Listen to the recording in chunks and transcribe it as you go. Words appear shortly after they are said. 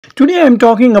Today I am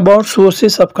talking about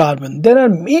sources of carbon. There are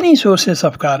many sources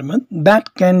of carbon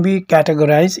that can be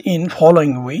categorized in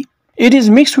following way. It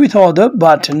is mixed with other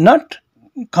but not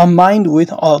combined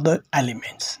with other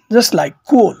elements. Just like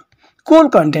coal. Coal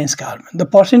contains carbon. The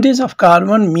percentage of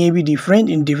carbon may be different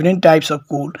in different types of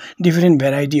coal, different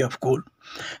variety of coal.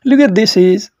 Look at this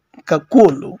is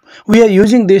coal. We are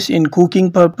using this in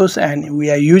cooking purpose and we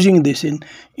are using this in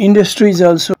industries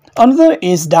also. Another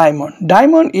is diamond.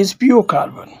 Diamond is pure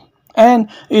carbon and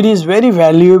it is very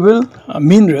valuable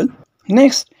mineral.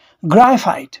 Next,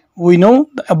 graphite. We know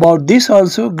about this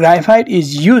also. Graphite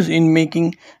is used in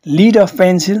making lead of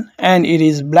pencil and it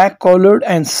is black colored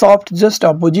and soft, just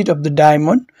opposite of the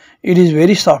diamond. It is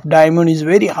very soft. Diamond is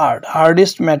very hard,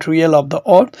 hardest material of the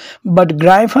earth, but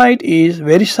graphite is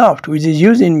very soft, which is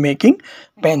used in making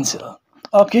pencil.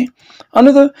 Okay.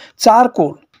 Another,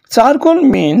 charcoal. Charcoal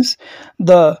means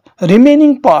the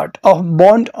remaining part of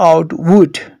burnt out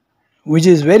wood, which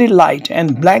is very light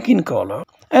and black in color.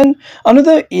 And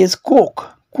another is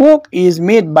coke. Coke is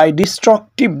made by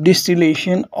destructive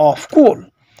distillation of coal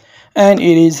and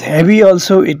it is heavy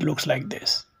also. It looks like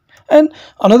this. And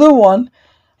another one,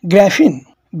 graphene.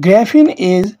 Graphene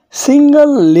is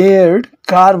single layered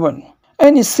carbon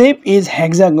and its shape is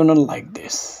hexagonal like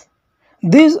this.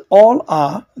 These all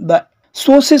are the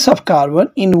sources of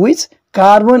carbon in which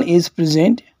carbon is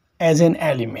present as an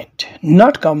element,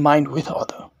 not combined with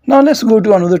other. Now let's go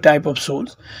to another type of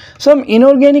source. Some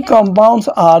inorganic compounds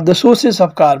are the sources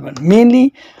of carbon,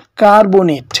 mainly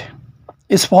carbonate.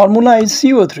 Its formula is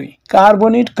CO3.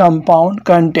 Carbonate compound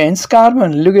contains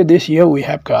carbon. Look at this, here we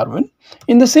have carbon.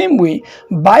 In the same way,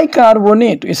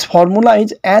 bicarbonate, its formula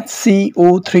is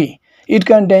HCO3. It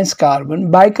contains carbon.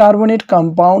 Bicarbonate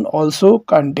compound also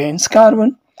contains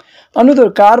carbon.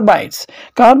 Another, carbides.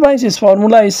 Carbides is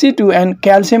formula is C2 and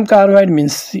calcium carbide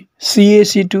means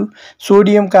CaC2.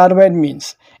 Sodium carbide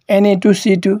means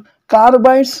Na2C2.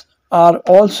 Carbides are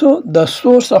also the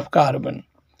source of carbon.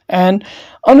 And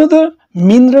another,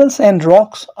 minerals and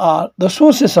rocks are the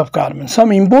sources of carbon.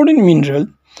 Some important mineral,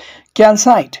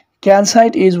 calcite.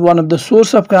 Calcite is one of the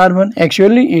source of carbon.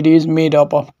 Actually, it is made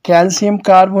up of calcium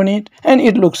carbonate and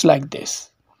it looks like this.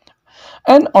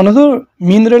 And another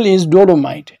mineral is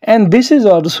dolomite and this is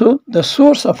also the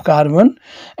source of carbon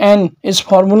and its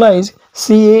formula is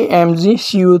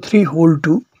CaMgCO3 whole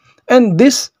 2 and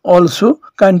this also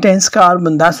contains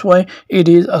carbon. That's why it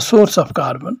is a source of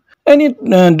carbon.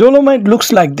 And dolomite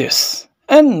looks like this.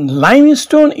 And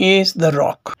limestone is the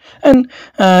rock and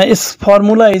its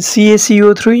formula is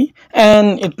CaCO3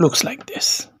 and it looks like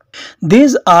this.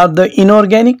 These are the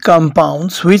inorganic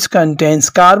compounds which contains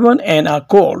carbon and are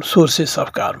called sources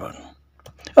of carbon.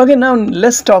 Okay, now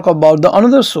let's talk about the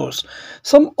another source.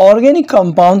 Some organic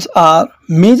compounds are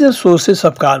major sources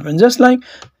of carbon, just like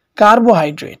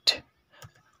carbohydrate,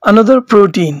 another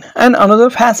protein and another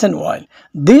fats and oil.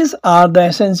 These are the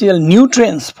essential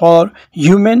nutrients for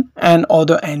human and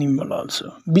other animal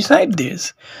also. Beside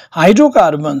this,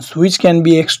 hydrocarbons which can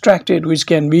be extracted, which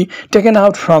can be taken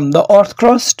out from the earth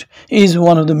crust is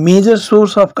one of the major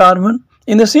source of carbon.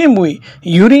 In the same way,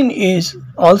 urine is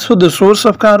also the source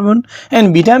of carbon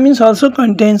and vitamins also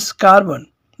contains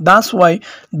carbon. That's why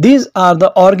these are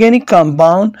the organic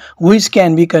compound which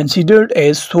can be considered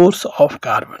as source of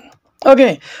carbon.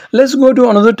 Okay, let's go to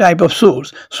another type of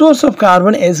source. Source of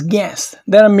carbon as gas.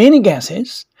 There are many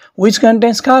gases which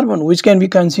contains carbon which can be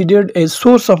considered as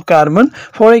source of carbon.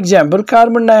 For example,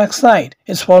 carbon dioxide.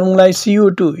 Its formula is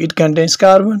CO2. It contains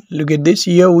carbon. Look at this,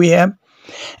 here we have.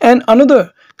 And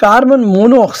another, carbon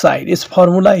monoxide. Its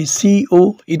formula is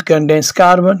CO. It contains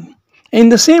carbon. In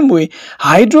the same way,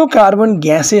 hydrocarbon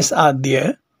gases are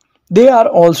there. They are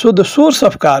also the source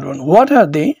of carbon. What are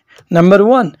they? Number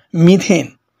one,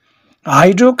 methane.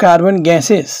 Hydrocarbon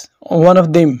gases, one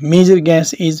of them major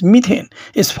gas is methane.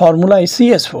 Its formula is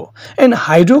CS4. And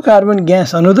hydrocarbon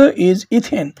gas, another is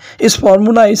ethane. Its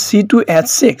formula is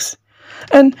C2H6.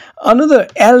 And another,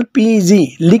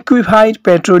 LPG, liquefied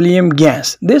petroleum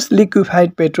gas. This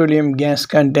liquefied petroleum gas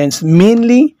contains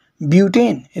mainly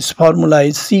butane. Its formula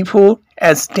is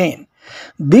C4H10.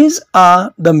 These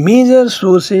are the major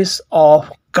sources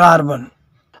of carbon.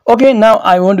 Okay, now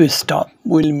I want to stop.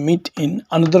 We'll meet in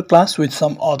another class with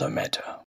some other matter.